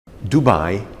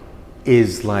Dubai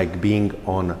is like being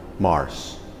on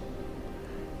Mars.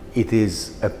 It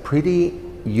is a pretty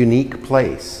unique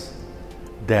place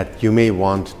that you may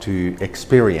want to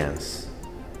experience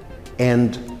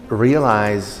and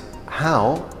realize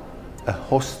how a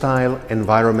hostile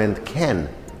environment can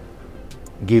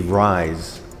give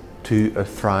rise to a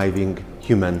thriving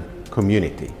human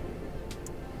community.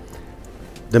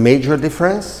 The major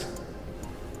difference?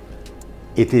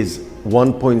 It is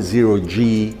 1.0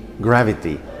 g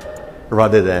gravity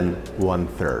rather than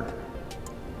 1/3.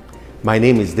 My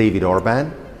name is David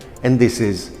Orban, and this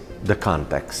is The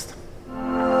Context.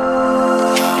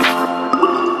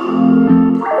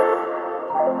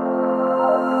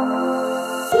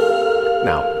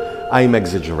 Now, I'm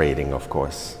exaggerating, of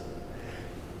course.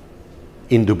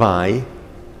 In Dubai,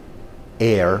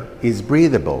 air is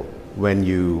breathable when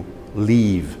you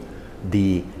leave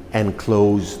the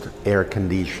enclosed,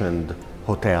 air-conditioned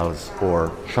hotels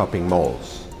or shopping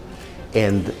malls.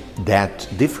 And that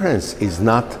difference is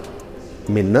not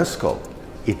minuscule.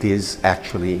 It is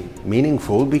actually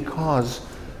meaningful because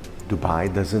Dubai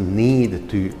doesn't need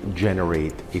to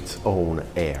generate its own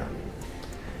air.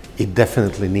 It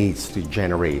definitely needs to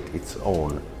generate its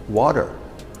own water,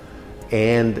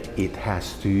 and it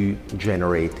has to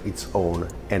generate its own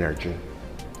energy.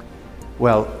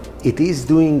 Well, it is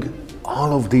doing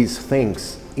all of these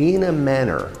things in a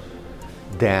manner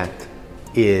that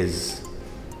is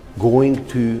going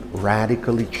to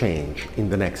radically change in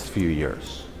the next few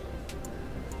years,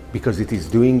 because it is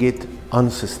doing it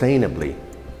unsustainably,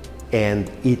 and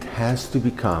it has to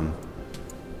become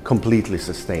completely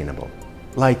sustainable,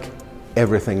 like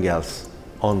everything else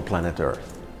on planet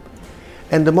Earth.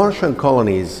 And the Martian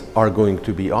colonies are going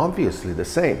to be obviously the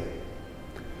same.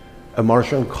 A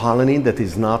Martian colony that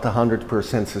is not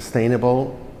 100%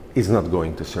 sustainable is not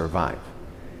going to survive.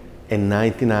 And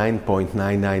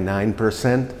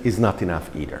 99.999% is not enough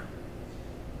either.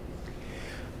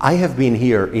 I have been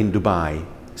here in Dubai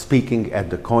speaking at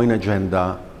the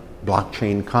CoinAgenda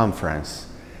Blockchain conference,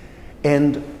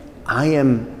 and I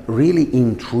am really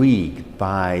intrigued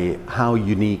by how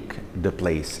unique the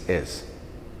place is.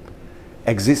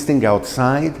 Existing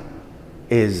outside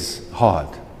is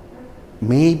hard.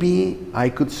 Maybe I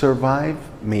could survive,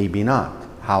 maybe not.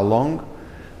 How long?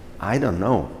 I don't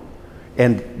know.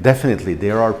 And definitely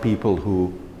there are people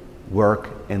who work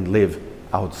and live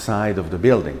outside of the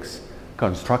buildings,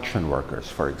 construction workers,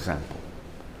 for example.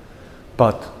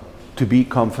 But to be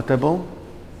comfortable,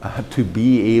 to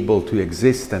be able to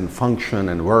exist and function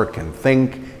and work and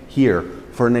think here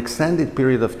for an extended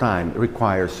period of time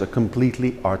requires a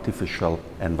completely artificial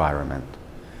environment.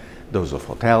 Those of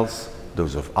hotels,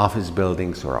 those of office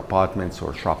buildings or apartments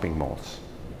or shopping malls.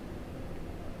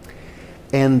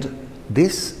 And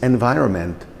this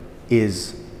environment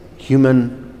is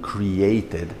human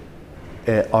created,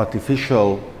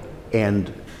 artificial,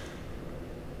 and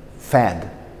fed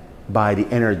by the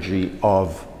energy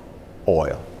of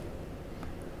oil.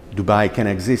 Dubai can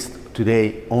exist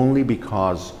today only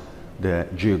because the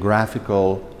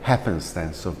geographical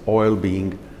happenstance of oil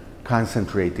being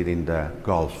concentrated in the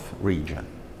Gulf region.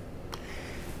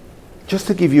 Just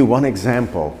to give you one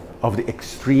example of the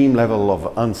extreme level of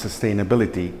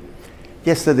unsustainability,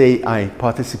 yesterday I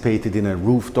participated in a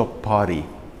rooftop party,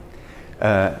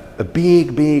 a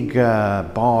big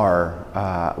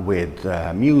bar with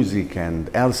music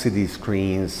and LCD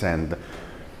screens and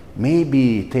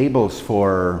maybe tables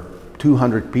for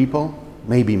 200 people,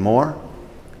 maybe more.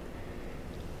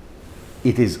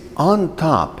 It is on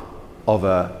top of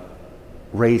a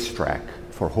racetrack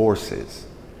for horses,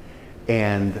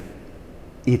 and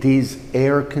it is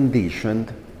air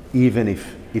conditioned even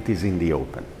if it is in the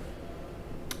open.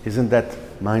 Isn't that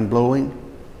mind-blowing?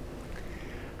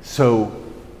 So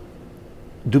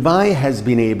Dubai has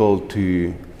been able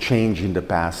to change in the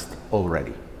past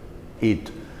already. It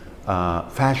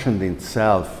fashioned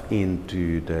itself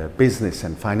into the business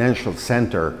and financial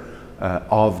center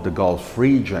of the Gulf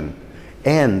region,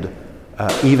 and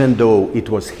even though it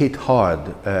was hit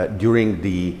hard during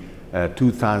the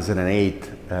 2008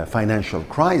 financial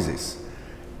crisis,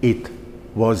 it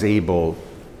was able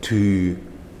to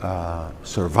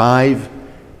survive,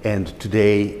 and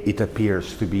today it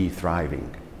appears to be thriving.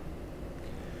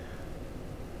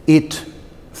 It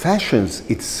fashions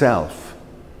itself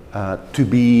to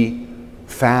be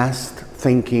fast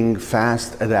thinking,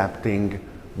 fast adapting,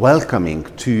 welcoming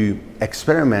to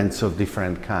experiments of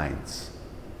different kinds.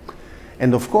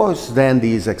 And of course, then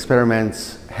these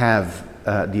experiments have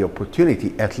the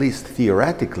opportunity, at least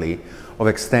theoretically, of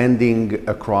extending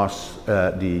across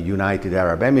the United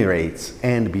Arab Emirates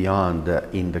and beyond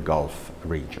in the Gulf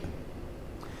region.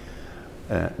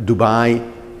 Dubai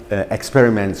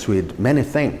experiments with many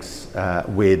things,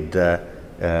 with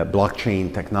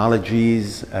blockchain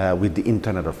technologies, with the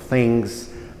Internet of Things,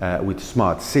 with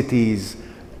smart cities,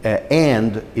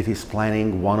 and it is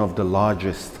planning one of the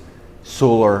largest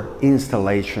solar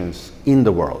installations in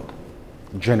the world,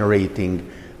 generating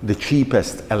the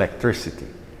cheapest electricity,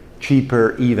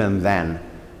 cheaper even than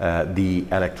the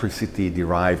electricity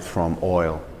derived from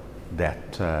oil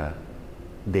that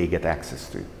they get access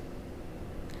to.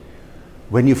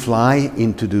 When you fly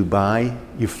into Dubai,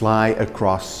 you fly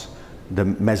across the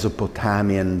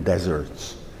Mesopotamian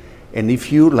deserts. And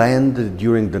if you land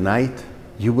during the night,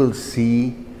 you will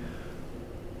see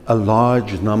a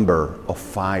large number of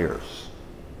fires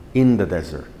in the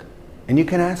desert. And you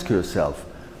can ask yourself,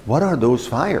 what are those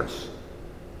fires?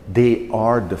 They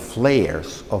are the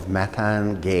flares of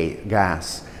methane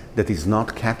gas that is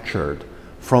not captured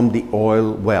from the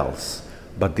oil wells,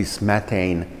 but this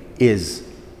methane is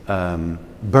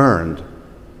burned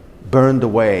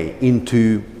away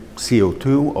into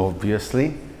CO2,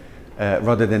 obviously,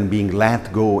 rather than being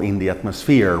let go in the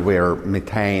atmosphere, where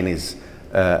methane is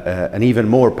an even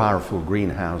more powerful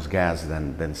greenhouse gas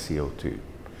than CO2.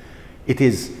 It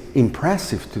is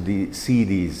impressive to see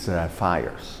these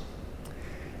fires.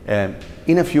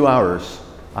 In a few hours,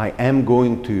 I am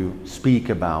going to speak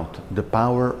about the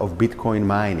power of Bitcoin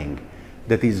mining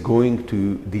that is going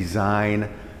to design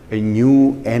a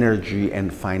new energy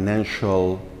and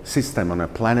financial system on a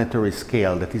planetary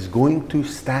scale that is going to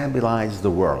stabilize the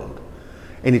world,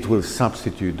 and it will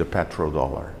substitute the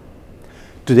petrodollar.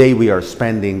 Today we are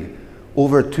spending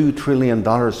over $2 trillion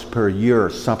per year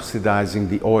subsidizing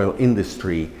the oil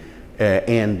industry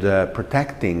and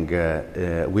protecting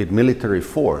with military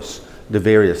force the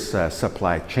various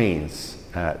supply chains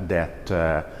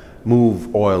that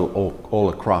move oil all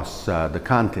across the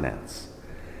continents.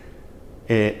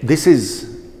 This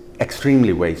is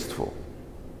extremely wasteful.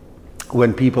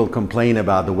 When people complain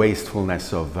about the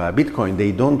wastefulness of Bitcoin,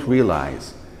 they don't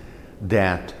realize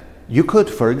that you could,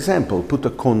 for example, put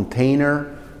a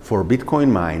container for Bitcoin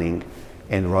mining,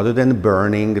 and rather than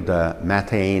burning the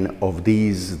methane of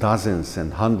these dozens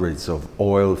and hundreds of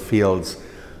oil fields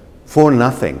for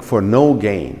nothing, for no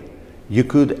gain, you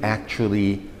could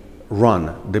actually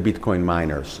run the Bitcoin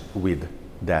miners with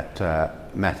that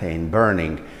methane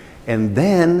burning. And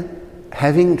then,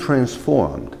 having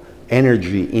transformed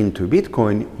energy into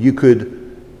Bitcoin, you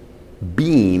could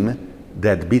beam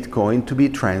that Bitcoin to be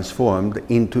transformed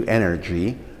into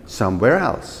energy somewhere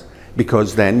else.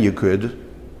 Because then you could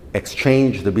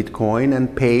exchange the Bitcoin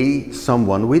and pay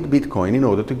someone with Bitcoin in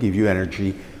order to give you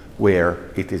energy where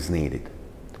it is needed.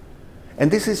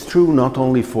 And this is true not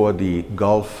only for the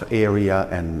Gulf area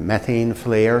and methane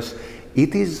flares,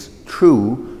 it is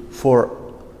true for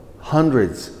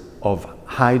hundreds of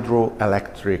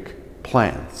hydroelectric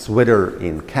plants, whether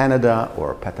in Canada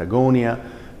or Patagonia,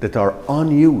 that are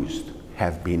unused,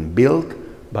 have been built,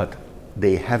 but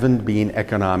they haven't been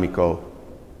economical,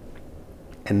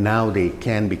 and now they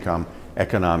can become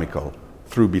economical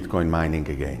through Bitcoin mining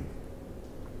again.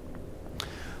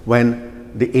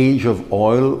 When the age of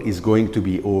oil is going to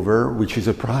be over, which is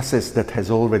a process that has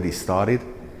already started,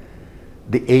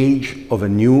 the age of a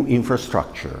new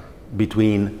infrastructure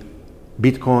between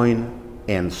Bitcoin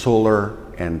and solar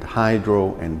and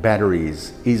hydro and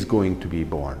batteries is going to be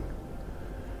born.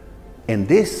 And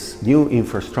this new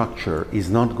infrastructure is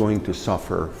not going to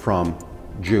suffer from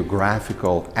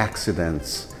geographical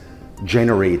accidents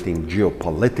generating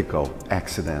geopolitical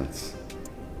accidents,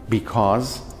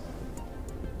 because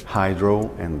hydro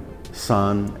and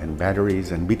sun and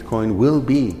batteries and Bitcoin will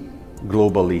be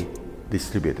globally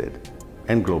distributed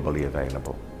and globally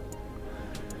available.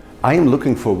 I am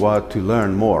looking forward to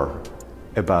learn more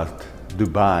about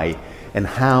Dubai and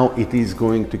how it is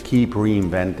going to keep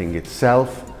reinventing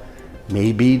itself,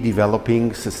 maybe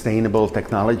developing sustainable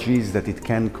technologies that it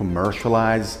can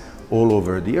commercialize all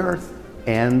over the earth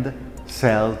and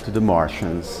sell to the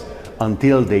Martians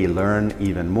until they learn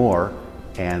even more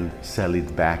and sell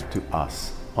it back to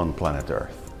us on planet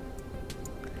Earth.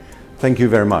 Thank you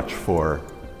very much for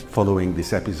following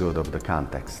this episode of The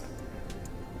Context.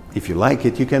 If you like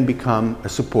it, you can become a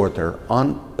supporter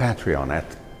on Patreon at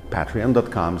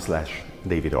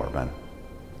patreon.com/David Orban.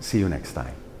 See you next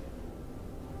time.